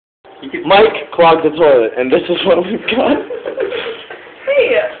Mike clogged the toilet, and this is what we've got.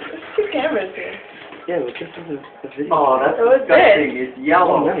 Hey, two cameras here. Yeah, look at the video. Oh, that's So is disgusting. It's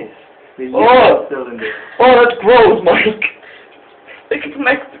yellow. Oh, nice. The Oh. yellow cylinder. Oh, that's gross, Mike. Look at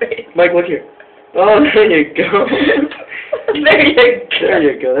Mike's face. Mike, look here. Oh, there you go. There you go. There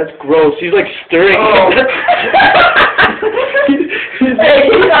you go. That's gross. He's like stirring. Oh.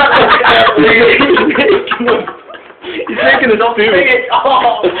 He's making a stew.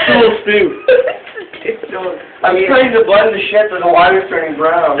 Oh. A stool stew. I'm trying to blend the shit so the water's turning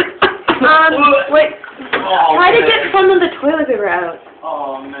brown. Wait. Try to get some of the toilet paper out.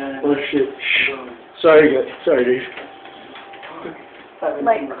 Oh, man. Oh, shit. Sorry, guys. Sorry, dude.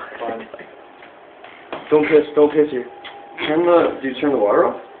 Like. Don't piss here. Do you turn the water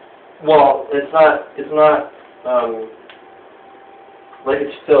off? Well, it's not, like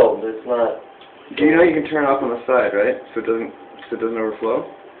it's filled, it's not. Do you know you can turn it off on the side, right? So it doesn't overflow?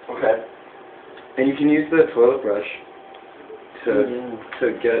 Okay. And you can use the toilet brush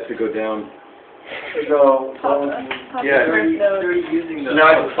to get it to go down. So, yeah. using the... So now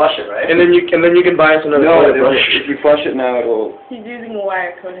I can flush it, right? And then you can buy us another No, toilet brush. if you flush it now, it'll... He's using a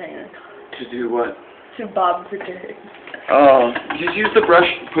wire coat hanger To do what? to bob for dirt. Oh. Just use the brush,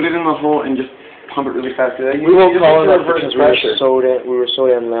 put it in the hole, and just pump it really fast. We won't call it up because we were so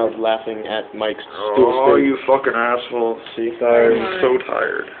damn loud laughing at Mike's stool Oh, stew. you fucking asshole. See, sorry. I'm so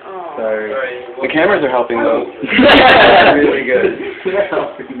tired. Oh. Sorry. The cameras are helping, though. Really good.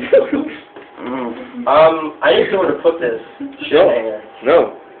 I need somewhere to put this shit hanger.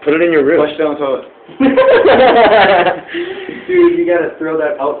 No. Put it in your room. Flush down the toilet. Dude, you gotta throw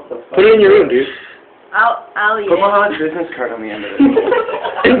that out the fuck. Put it in your room, dude. I'll eat Put it. Mohammed's business card on the end of it.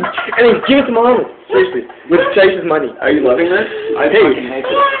 and then give it to Mohammed. Seriously. With Chase's money. Are you loving this? I fucking hate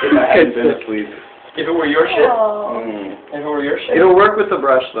this. If I hadn't been asleep. If it were your shit? Oh. If it were your shit? It'll work with the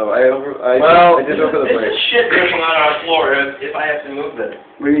brush, though. I did over the this break. is shit dripping on our floor if I have to move it.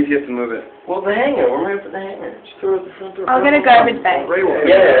 What do you mean you have to move it? Well, the hanger. Where am I going to put the hanger? Just throw it at the front door. I'll get a garbage bag. Ray will.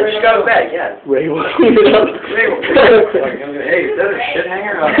 Yeah, just got a bag, yeah. Ray will clean it up. Ray will. Hey, is that a shit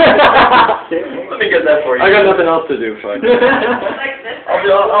hanger? Let me get that for you. I got nothing else to do, fuck.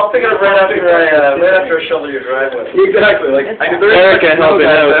 I'll pick it up right after I shovel your driveway. Exactly, like, Erica, help it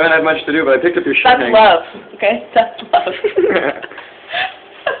out. I haven't had much to do, but I picked up your shit That's hanger. love. Okay? That's love.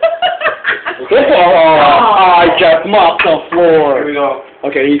 I just mopped the floor. Here we go.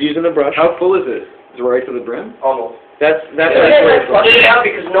 Okay, he's using the brush. How full is it? Is it right to the brim? Almost. That's Flush it out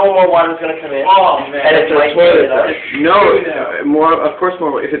because no more water's going to come in. Oh, man. And it's a like toilet No, of course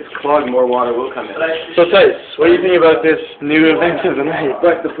more, if it's clogged, more water will come in. So, Tice, what do you think about this new event of the night?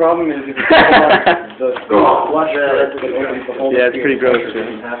 But the problem is, if you the flush, Yeah, it's pretty gross.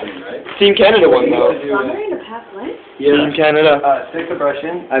 happening, right? Team Canada won, though. Strawberry in a past life? Team Canada. Stick the brush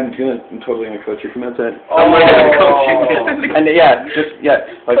in. I'm totally gonna coach you from outside. Oh, my God, coach you. And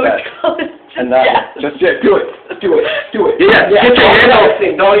like that. And that. Just do it. Do it. Yeah, get your hand all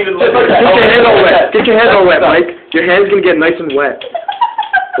Don't even look at Get your hand all wet. Get your hand all wet, Mike. Your hand's gonna get nice and wet.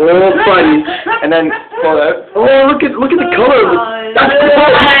 Oh, funny. And then pull it out. Oh, look at the color of it. That's Is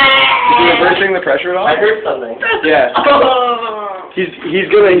he reversing the pressure at all? I heard something. Yeah.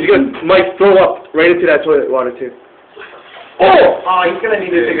 He's gonna Mike, throw up right into that toilet water too. Oh, he's going to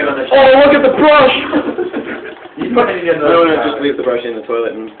need to take another shot. Oh, look at the brush. He's going to need another No, shot. just leave the brush in the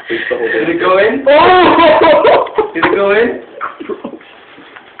toilet and leave the whole Did thing. it go in? Oh! Did it go in?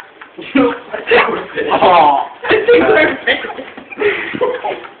 Oh.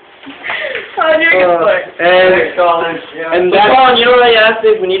 Colin, you're a good boy. Thanks, Colin. And So, Colin, you know what I asked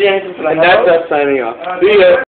if we need anything for the house? that's us signing off. See ya.